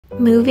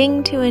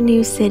Moving to a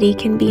new city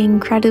can be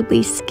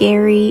incredibly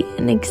scary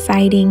and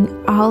exciting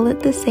all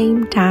at the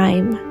same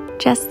time.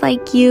 Just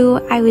like you,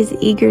 I was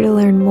eager to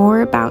learn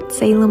more about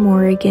Salem,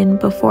 Oregon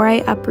before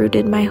I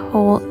uprooted my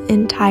whole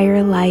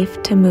entire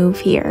life to move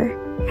here.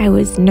 I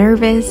was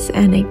nervous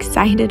and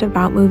excited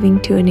about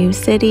moving to a new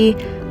city,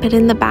 but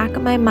in the back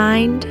of my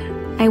mind,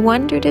 I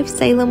wondered if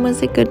Salem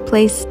was a good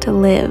place to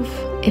live,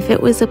 if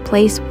it was a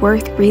place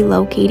worth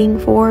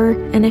relocating for,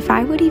 and if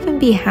I would even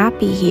be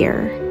happy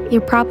here. You're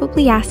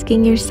probably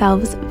asking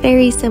yourselves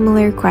very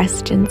similar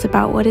questions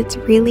about what it's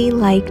really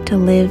like to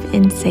live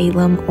in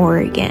Salem,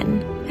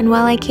 Oregon. And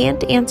while I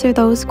can't answer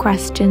those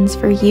questions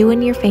for you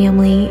and your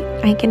family,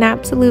 I can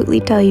absolutely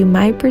tell you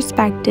my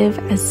perspective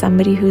as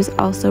somebody who's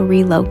also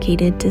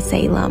relocated to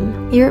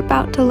Salem. You're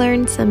about to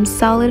learn some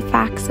solid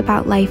facts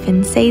about life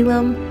in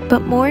Salem,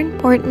 but more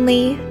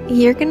importantly,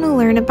 you're going to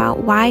learn about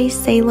why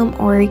Salem,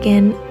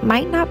 Oregon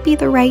might not be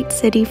the right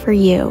city for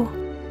you.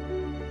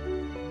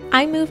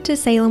 I moved to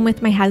Salem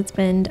with my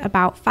husband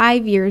about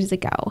 5 years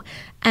ago,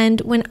 and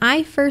when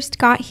I first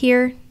got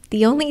here,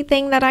 the only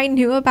thing that I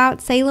knew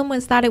about Salem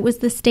was that it was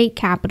the state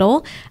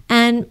capital,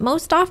 and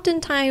most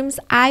oftentimes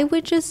I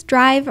would just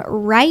drive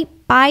right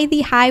by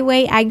the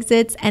highway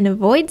exits and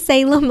avoid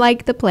Salem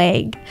like the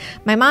plague.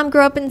 My mom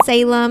grew up in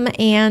Salem,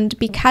 and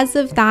because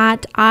of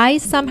that, I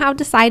somehow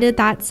decided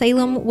that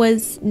Salem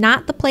was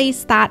not the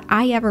place that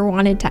I ever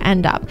wanted to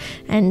end up.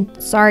 And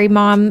sorry,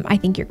 Mom, I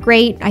think you're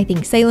great. I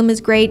think Salem is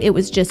great. It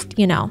was just,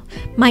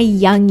 my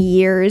young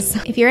years.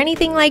 If you're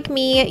anything like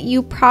me,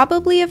 you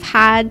probably have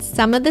had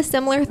some of the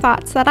similar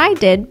thoughts that I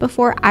did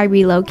before I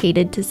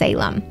relocated to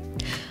Salem.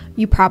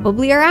 You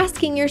probably are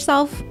asking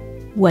yourself,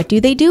 what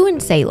do they do in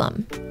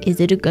Salem?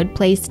 Is it a good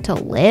place to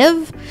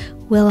live?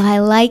 Will I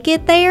like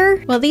it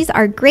there? Well, these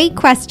are great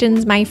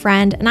questions, my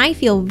friend, and I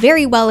feel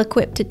very well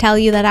equipped to tell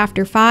you that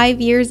after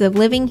 5 years of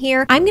living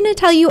here, I'm going to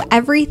tell you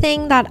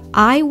everything that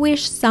I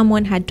wish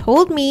someone had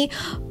told me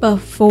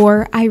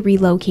before I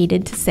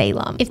relocated to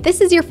Salem. If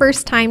this is your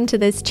first time to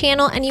this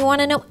channel and you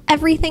want to know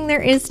everything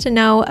there is to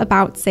know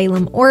about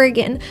Salem,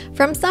 Oregon,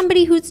 from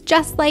somebody who's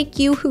just like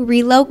you who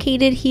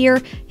relocated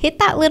here, hit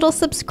that little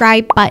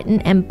subscribe button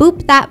and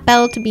boop that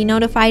bell to be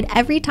notified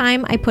every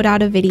time I put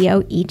out a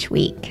video each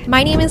week.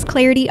 My name is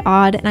Clarity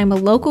Odd, and I'm a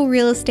local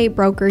real estate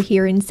broker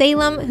here in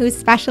Salem who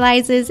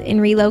specializes in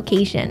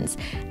relocations.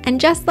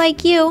 And just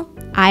like you,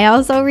 I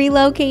also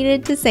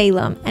relocated to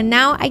Salem, and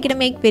now I get to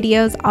make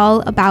videos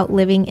all about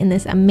living in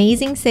this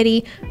amazing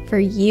city for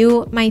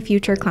you, my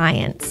future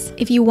clients.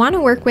 If you want to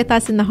work with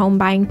us in the home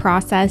buying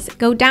process,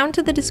 go down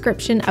to the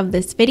description of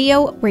this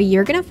video where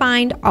you're going to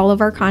find all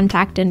of our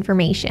contact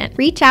information.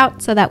 Reach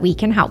out so that we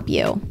can help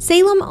you.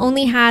 Salem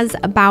only has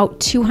about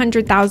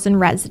 200,000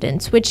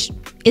 residents, which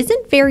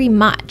isn't very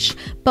much,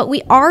 but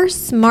we are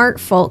smart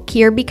folk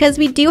here because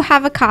we do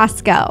have a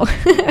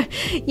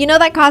Costco. You know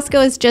that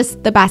Costco is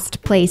just the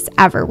best place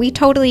ever. We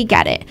totally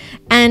get it.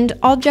 And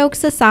all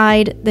jokes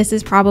aside, this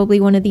is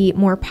probably one of the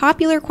more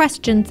popular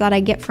questions that I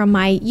get from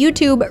my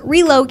YouTube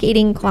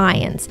relocating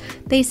clients.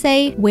 They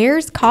say,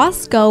 where's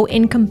Costco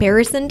in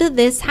comparison to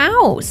this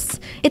house?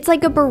 It's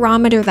like a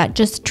barometer that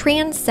just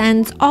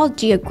transcends all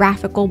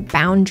geographical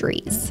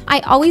boundaries. I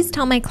always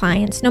tell my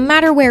clients, no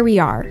matter where we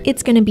are,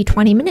 it's going to be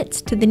 20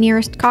 minutes to the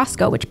nearest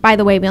Costco, which by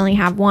the way, we only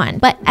have one,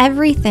 but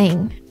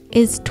everything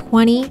is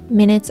 20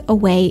 minutes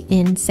away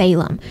in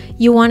Salem.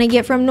 You want to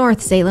get from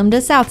North Salem to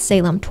South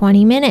Salem,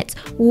 20 minutes.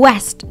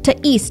 West to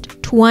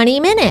East, 20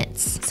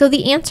 minutes. So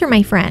the answer,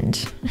 my friend,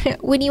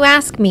 when you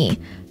ask me,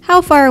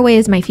 how far away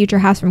is my future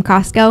house from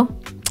Costco?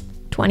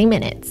 20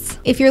 minutes.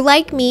 If you're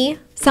like me,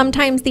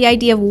 sometimes the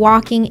idea of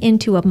walking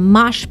into a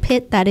mosh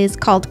pit that is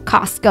called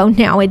Costco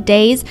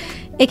nowadays,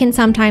 it can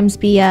sometimes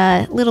be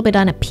a little bit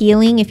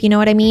unappealing, if you know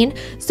what I mean.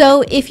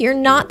 So if you're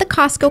not the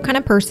Costco kind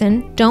of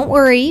person, don't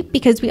worry,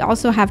 because we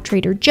also have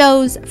Trader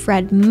Joe's,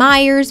 Fred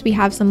Meyer's, we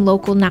have some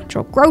local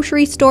natural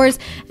grocery stores,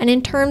 and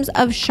in terms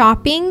of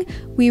shopping,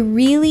 we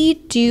really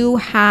do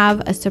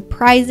have a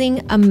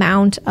surprising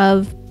amount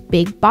of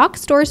big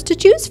box stores to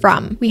choose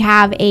from. We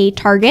have a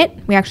Target.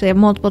 We actually have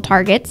multiple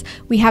Targets.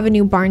 We have a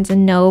new Barnes &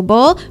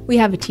 Noble. We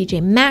have a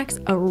TJ Maxx,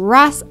 a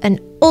Ross, an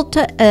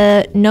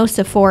Ulta, no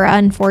Sephora,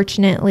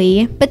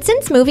 unfortunately. But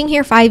since moving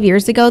here 5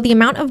 years ago, the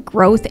amount of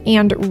growth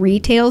and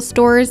retail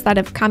stores that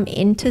have come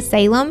into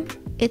Salem,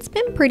 it's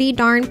been pretty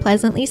darn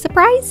pleasantly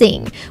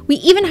surprising. We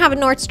even have a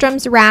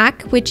Nordstrom's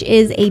rack, which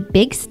is a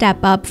big step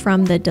up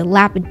from the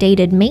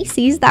dilapidated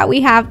Macy's that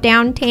we have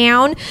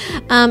downtown.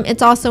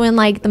 It's also in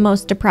like the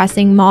most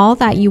depressing mall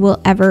that you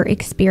will ever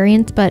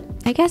experience, but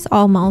I guess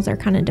all malls are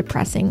kind of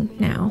depressing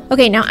now.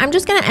 Okay, now I'm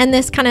just gonna end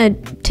this kind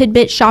of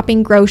tidbit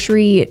shopping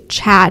grocery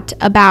chat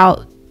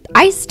about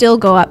I still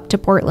go up to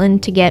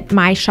Portland to get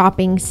my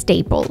shopping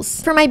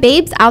staples. For my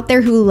babes out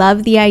there who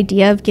love the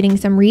idea of getting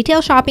some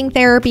retail shopping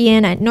therapy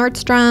in at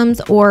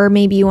Nordstrom's, or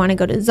maybe you want to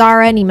go to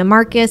Zara, Neiman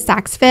Marcus,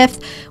 Saks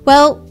Fifth,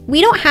 well,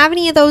 we don't have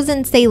any of those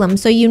in Salem,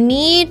 so you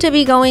need to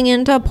be going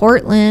into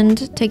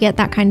Portland to get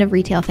that kind of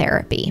retail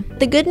therapy.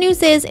 The good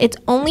news is it's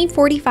only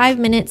 45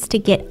 minutes to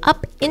get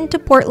up into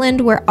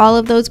Portland where all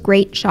of those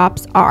great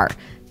shops are.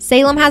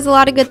 Salem has a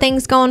lot of good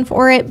things going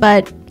for it,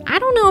 but I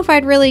don't know if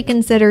I'd really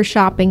consider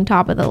shopping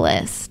top of the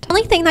list. The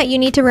only thing that you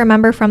need to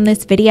remember from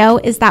this video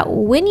is that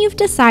when you've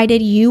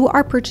decided you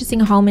are purchasing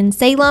a home in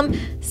Salem,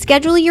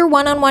 schedule your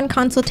one-on-one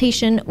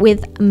consultation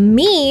with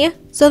me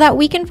so that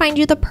we can find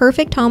you the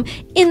perfect home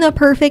in the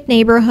perfect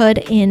neighborhood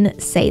in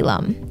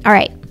Salem. All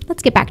right.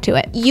 Let's get back to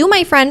it. You,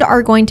 my friend,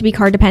 are going to be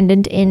car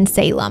dependent in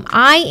Salem.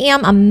 I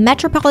am a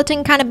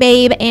metropolitan kind of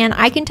babe, and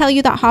I can tell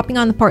you that hopping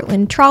on the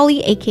Portland trolley,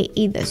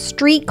 aka the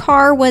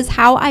streetcar, was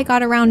how I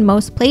got around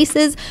most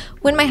places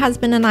when my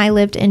husband and I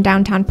lived in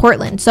downtown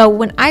Portland. So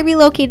when I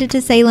relocated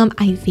to Salem,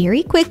 I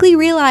very quickly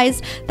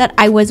realized that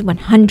I was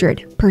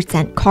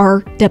 100% car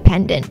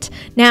dependent.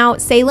 Now,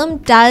 Salem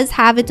does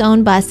have its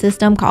own bus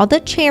system called the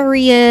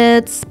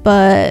Chariots,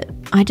 but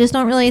I just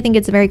don't really think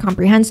it's very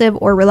comprehensive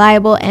or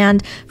reliable,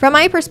 and from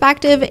my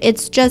perspective,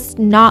 it's just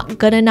not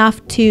good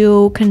enough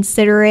to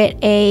consider it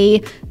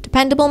a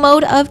dependable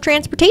mode of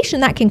transportation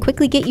that can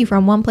quickly get you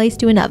from one place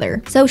to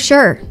another. So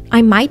sure,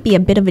 I might be a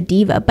bit of a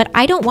diva, but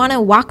I don't want to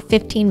walk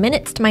 15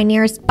 minutes to my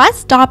nearest bus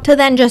stop to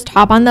then just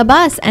hop on the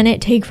bus and it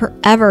take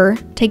forever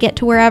to get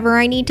to wherever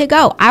I need to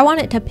go. I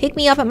want it to pick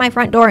me up at my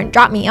front door and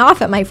drop me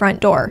off at my front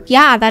door.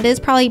 Yeah, that is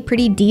probably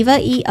pretty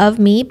diva-y of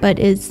me, but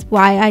is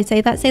why I say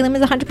that Salem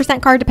is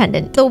 100% car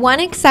dependent. The one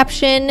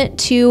exception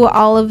to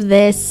all of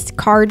this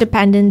car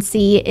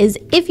dependency is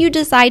if you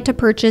decide to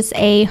purchase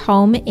a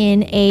home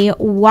in a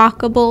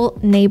walkable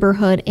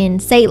neighborhood in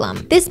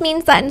Salem. This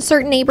means that in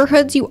certain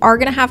neighborhoods, you are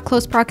going to have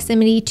close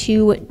proximity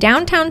to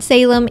downtown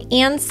Salem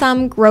and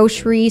some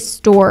grocery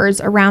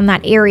stores around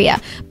that area.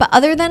 But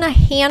other than a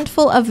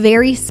handful of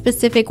very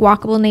specific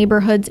walkable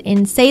neighborhoods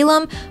in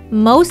Salem,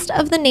 most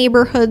of the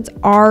neighborhoods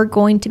are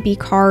going to be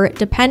car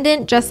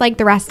dependent, just like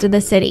the rest of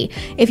the city.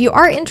 If you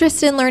are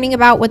interested in learning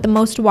about what the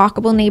most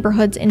walkable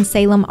neighborhoods in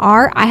Salem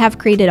are, I have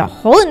created a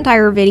whole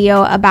entire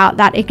video about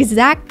that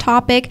exact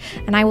topic,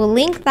 and I will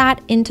link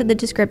that into the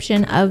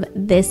description of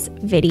this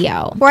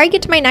video. Before I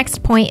get to my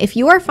next point, if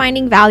you are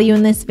finding value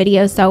in this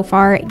video so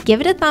far, give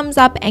it a thumbs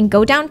up and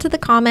go down to the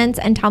comments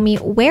and tell me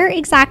where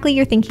exactly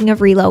you're thinking of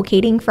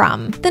relocating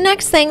from. The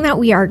next thing that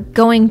we are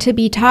going to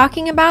be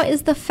talking about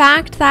is the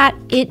fact that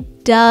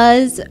it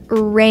does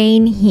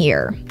rain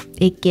here.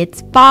 It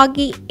gets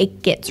foggy,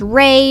 it gets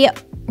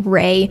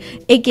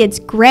it gets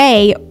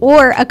gray,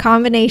 or a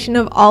combination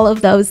of all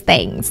of those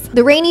things.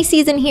 The rainy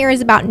season here is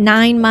about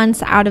 9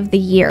 months out of the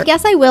year.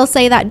 Yes, I will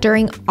say that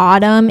during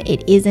autumn,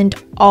 it isn't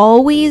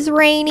always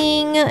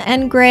raining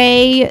and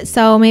gray,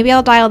 so maybe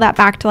I'll dial that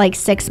back to like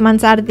 6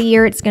 months out of the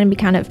year. It's going to be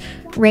kind of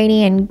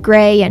rainy and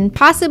gray and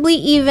possibly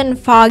even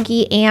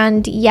foggy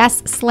and,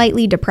 yes,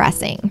 slightly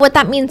depressing. What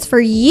that means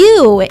for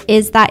you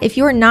is that if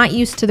you're not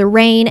used to the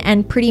rain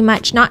and pretty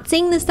much not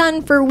seeing the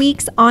sun for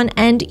weeks on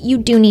end, you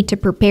do need to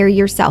prepare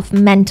yourself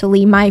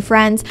mentally, my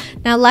friends.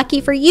 Now, lucky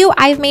for you,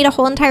 I've made a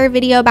whole entire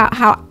video about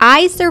how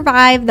I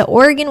survive the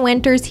Oregon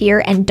winters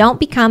here and don't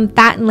become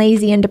fat and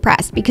lazy and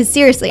depressed, because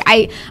seriously,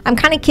 I'm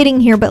kind of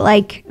kidding here, but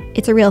like,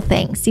 it's a real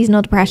thing.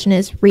 Seasonal depression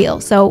is real.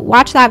 So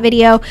watch that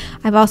video.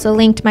 I've also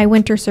linked my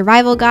winter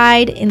survival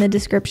guide in the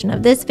description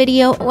of this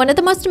video. One of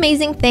the most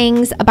amazing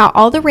things about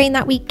all the rain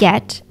that we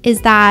get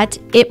is that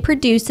it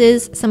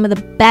produces some of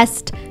the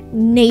best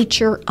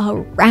nature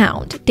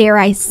around. Dare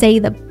I say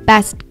the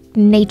best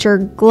nature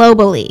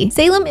globally.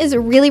 Salem is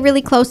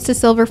really close to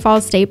Silver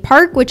Falls State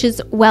Park, which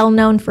is well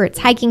known for its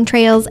hiking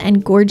trails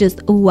and gorgeous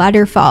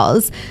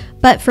waterfalls.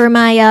 But for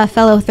my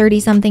fellow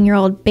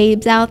 30-something-year-old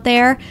babes out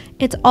there,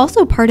 it's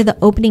also part of the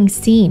opening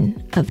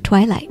scene of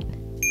Twilight.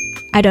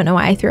 I don't know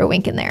why I threw a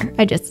wink in there.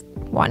 I just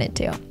wanted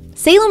to.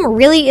 Salem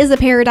really is a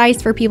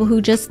paradise for people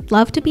who just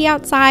love to be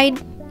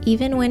outside,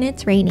 even when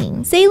it's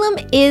raining. Salem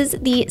is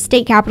the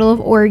state capital of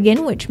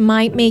Oregon, which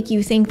might make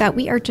you think that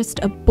we are just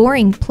a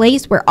boring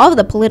place where all of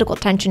the political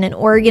tension in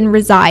Oregon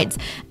resides.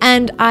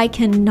 And I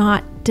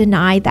cannot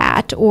deny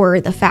that,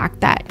 or the fact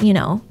that, you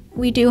know,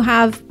 we do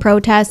have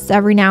protests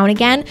every now and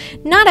again.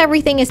 Not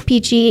everything is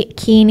peachy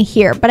keen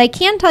here, but I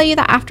can tell you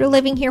that after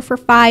living here for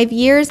 5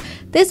 years,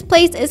 this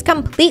place is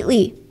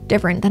completely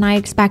different than I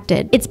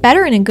expected. It's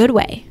better in a good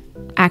way.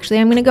 Actually,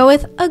 I'm gonna go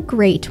with a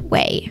great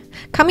way.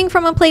 Coming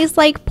from a place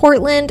like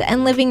Portland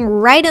and living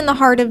right in the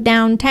heart of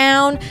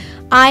downtown,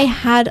 I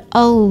had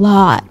a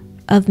lot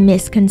of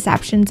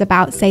misconceptions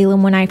about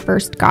Salem when I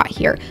first got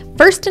here.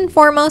 First and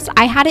foremost,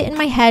 I had it in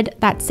my head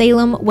that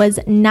Salem was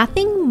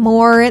nothing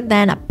more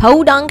than a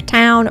podunk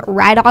town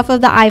right off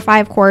of the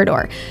I-5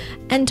 corridor.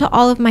 And to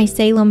all of my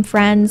Salem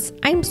friends,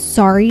 I'm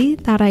sorry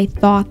that I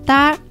thought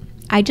that.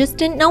 I just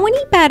didn't know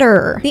any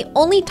better. The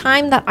only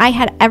time that I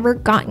had ever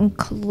gotten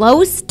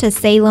close to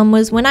Salem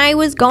was when I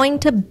was going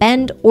to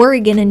Bend,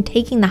 Oregon and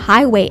taking the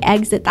highway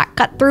exit that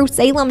cut through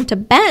Salem to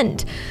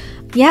Bend.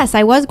 Yes,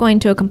 I was going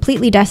to a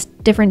completely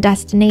different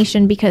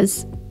destination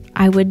because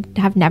I would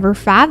have never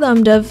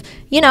fathomed of,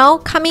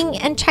 coming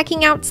and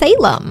checking out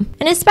Salem.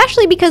 And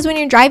especially because when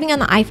you're driving on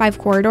the I-5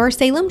 corridor,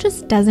 Salem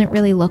just doesn't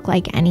really look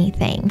like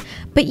anything.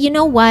 But you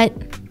know what?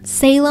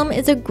 Salem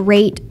is a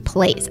great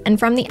place, and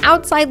from the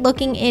outside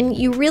looking in,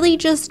 you really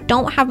just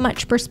don't have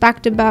much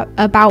perspective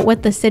about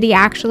what the city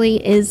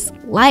actually is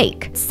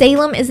like.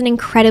 Salem is an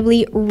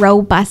incredibly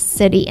robust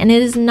city, and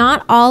it is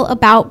not all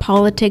about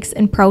politics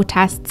and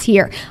protests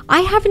here.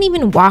 I haven't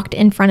even walked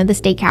in front of the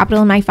state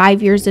capitol in my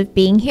 5 years of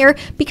being here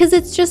because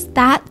it's just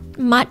that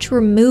much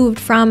removed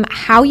from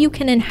how you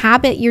can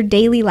inhabit your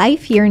daily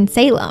life here in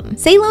Salem.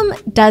 Salem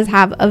does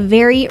have a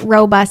very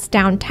robust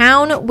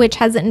downtown, which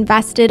has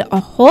invested a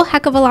whole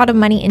heck of a lot of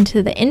money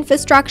into the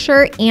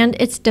infrastructure and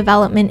its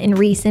development in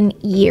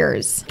recent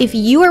years. If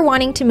you are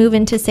wanting to move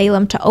into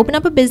Salem to open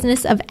up a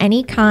business of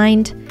any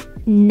kind,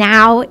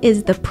 now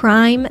is the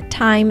prime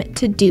time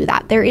to do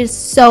that. There is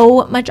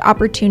so much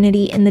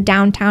opportunity in the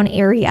downtown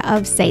area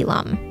of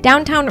Salem.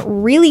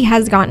 Downtown really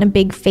has gotten a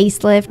big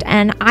facelift,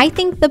 and I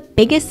think the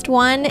biggest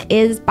one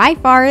is by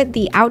far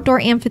the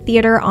outdoor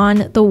amphitheater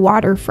on the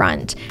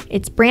waterfront.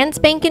 It's brand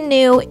spanking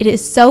new, it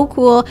is so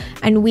cool,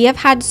 and we have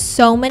had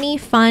so many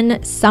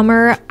fun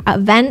summer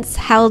events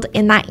held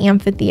in that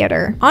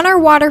amphitheater. On our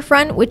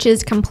waterfront, which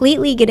is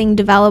completely getting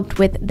developed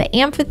with the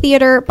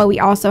amphitheater, but we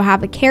also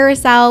have a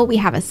carousel, we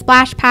have a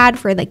splash pad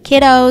for the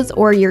kiddos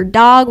or your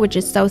dog, which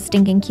is so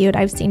stinking cute.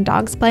 I've seen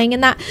dogs playing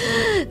in that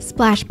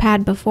splash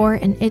pad before,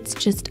 and it's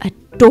just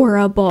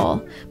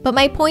adorable. But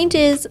my point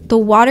is, the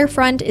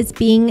waterfront is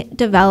being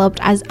developed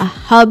as a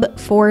hub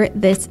for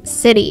this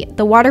city.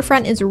 The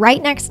waterfront is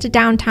right next to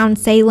downtown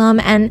Salem,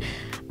 and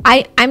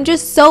I'm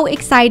just so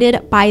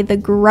excited by the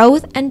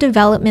growth and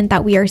development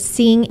that we are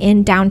seeing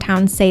in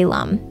downtown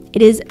Salem.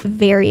 It is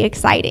very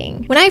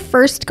exciting. When I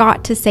first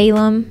got to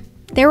Salem,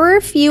 there were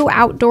a few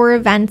outdoor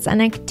events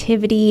and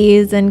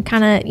activities, and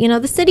kind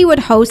of, the city would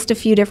host a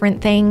few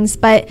different things,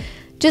 but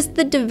just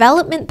the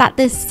development that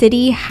this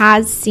city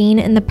has seen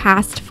in the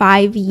past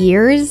 5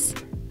 years,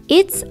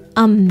 it's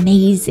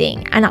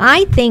amazing. And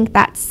I think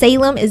that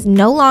Salem is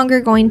no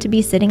longer going to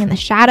be sitting in the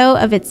shadow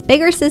of its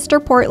bigger sister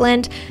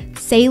Portland.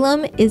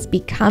 Salem is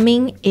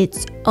becoming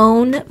its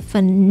own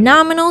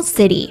phenomenal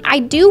city. I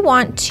do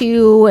want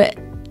to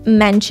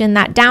mention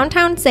that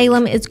downtown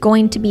Salem is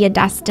going to be a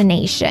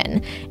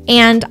destination,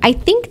 and I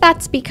think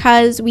that's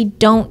because we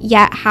don't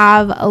yet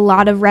have a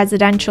lot of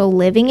residential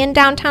living in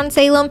downtown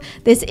Salem.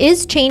 This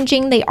is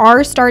changing. They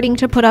are starting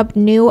to put up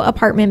new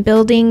apartment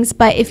buildings,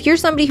 but if you're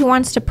somebody who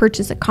wants to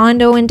purchase a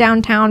condo in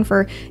downtown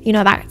for,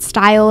 that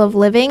style of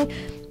living,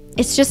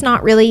 it's just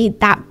not really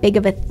that big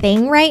of a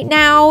thing right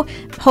now.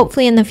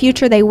 Hopefully in the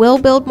future they will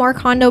build more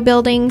condo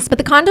buildings, but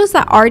the condos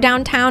that are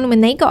downtown,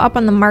 when they go up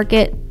on the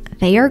market,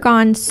 they are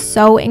gone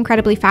so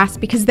incredibly fast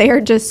because they are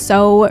just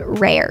so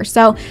rare.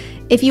 So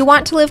if you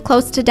want to live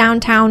close to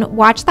downtown,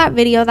 watch that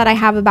video that I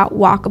have about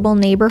walkable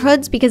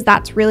neighborhoods, because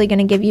that's really going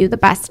to give you the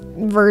best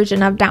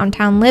version of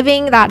downtown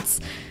living that's,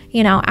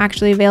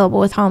 actually available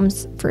with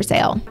homes for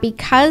sale.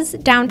 Because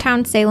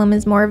downtown Salem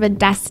is more of a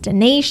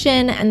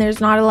destination and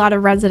there's not a lot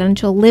of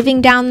residential living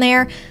down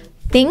there,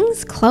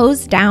 things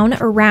close down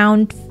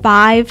around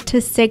 5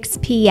 to 6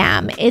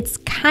 p.m. It's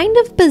kind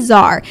of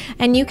bizarre,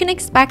 and you can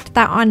expect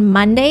that on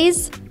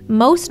Mondays,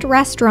 most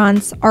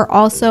restaurants are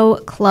also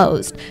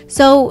closed.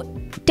 So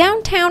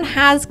downtown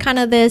has kind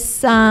of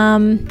this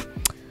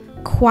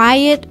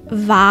quiet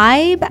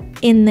vibe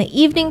in the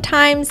evening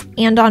times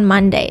and on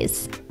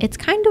Mondays. It's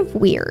kind of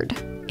weird.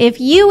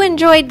 If you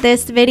enjoyed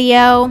this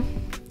video,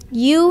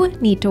 you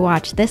need to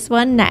watch this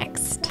one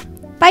next.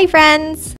 Bye, friends!